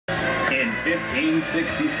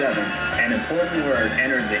1567, an important word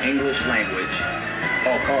entered the English language.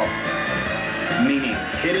 Occult, meaning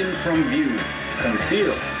hidden from view,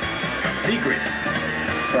 concealed, secret.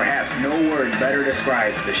 Perhaps no word better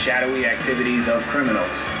describes the shadowy activities of criminals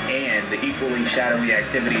and the equally shadowy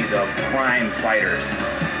activities of crime fighters.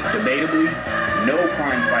 Debatably, no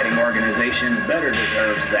crime-fighting organization better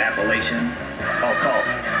deserves the appellation occult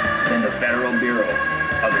than the Federal Bureau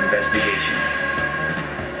of Investigation.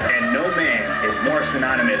 And no man is more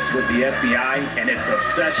synonymous with the FBI and its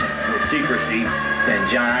obsession with secrecy than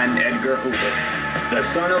John Edgar Hoover. The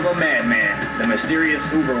son of a madman, the mysterious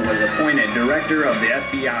Hoover was appointed director of the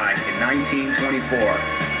FBI in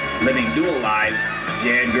 1924. Living dual lives,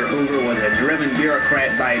 J. Edgar Hoover was a driven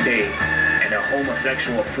bureaucrat by day and a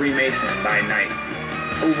homosexual Freemason by night.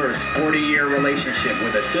 Hoover's 40-year relationship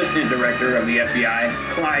with Assistant Director of the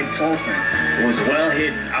FBI, Clyde Tolson, was well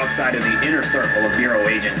hidden outside of the inner circle of Bureau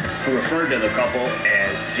agents, who referred to the couple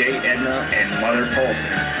as J. Edna and Mother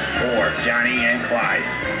Tolson, or Johnny and Clyde.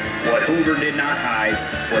 What Hoover did not hide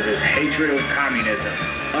was his hatred of communism,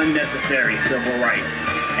 unnecessary civil rights,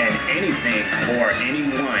 and anything or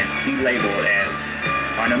anyone he labeled as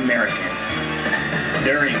un-American.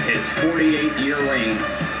 During his 48-year reign,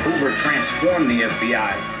 Hoover transformed the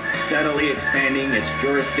FBI, steadily expanding its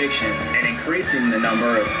jurisdiction and increasing the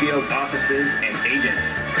number of field offices and agents.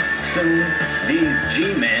 Soon, these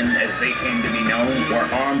G-men, as they came to be known, were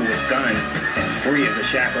armed with guns and free of the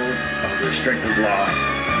shackles of restrictive laws.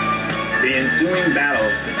 The ensuing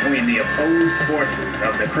battles between the opposed forces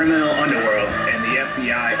of the criminal underworld and the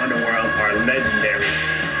FBI underworld are legendary.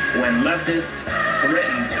 When leftists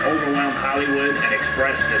threatened to overwhelm Hollywood and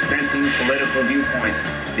express dissenting political viewpoints,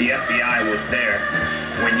 the FBI was there.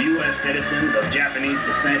 When U.S. citizens of Japanese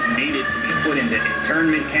descent needed to be put into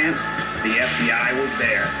internment camps, the FBI was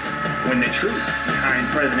there. When the truth behind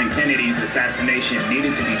President Kennedy's assassination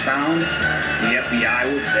needed to be found, the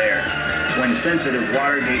FBI was there. When sensitive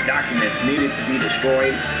Watergate documents needed to be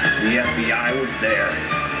destroyed, the FBI was there.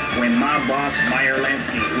 When mob boss Meyer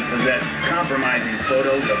Lansky, who possessed compromising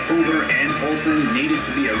photos of Hoover and Tolson, needed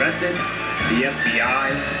to be arrested, the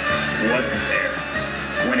FBI wasn't there.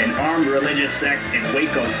 When an armed religious sect in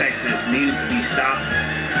Waco, Texas needed to be stopped,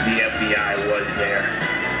 the FBI was there.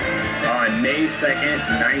 On May 2nd,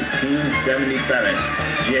 1977,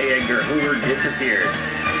 J. Edgar Hoover disappeared.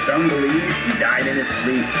 Some believe he died in his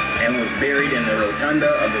sleep and was buried in the rotunda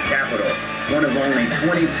of the Capitol, one of only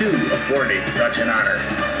 22 afforded such an honor.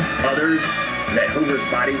 Others, that Hoover's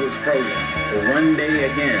body was frozen to one day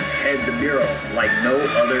again head the Bureau like no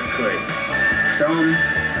other could. Some,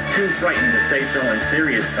 too frightened to say so in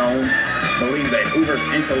serious tones, believe that Hoover's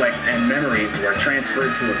intellect and memories were transferred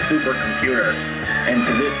to a supercomputer, and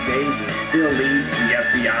to this day he still leads the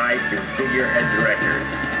FBI through figurehead directors.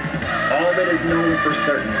 All that is known for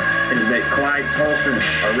certain is that Clyde Tolson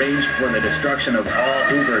arranged for the destruction of all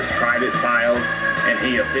Hoover's private files, and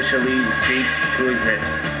he officially ceased to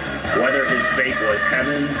exist. Whether his fate was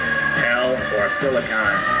heaven, hell, or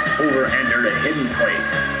Silicon, Hoover entered a hidden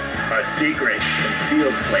place, a secret,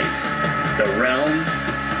 concealed place, the realm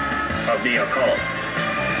of the occult.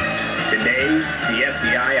 Today, the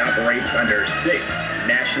FBI operates under 6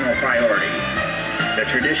 national priorities: the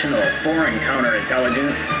traditional foreign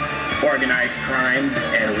counterintelligence, organized crime,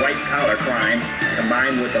 and white-collar crime,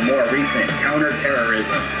 combined with the more recent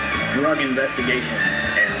counterterrorism, drug investigations,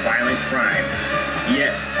 and violent crimes.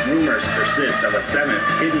 Yet, rumors persist of a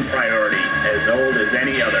 7th hidden priority as old as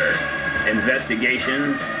any other: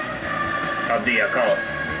 investigations of the occult.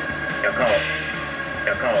 Occult.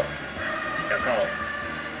 Occult. Occult.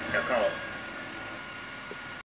 Occult.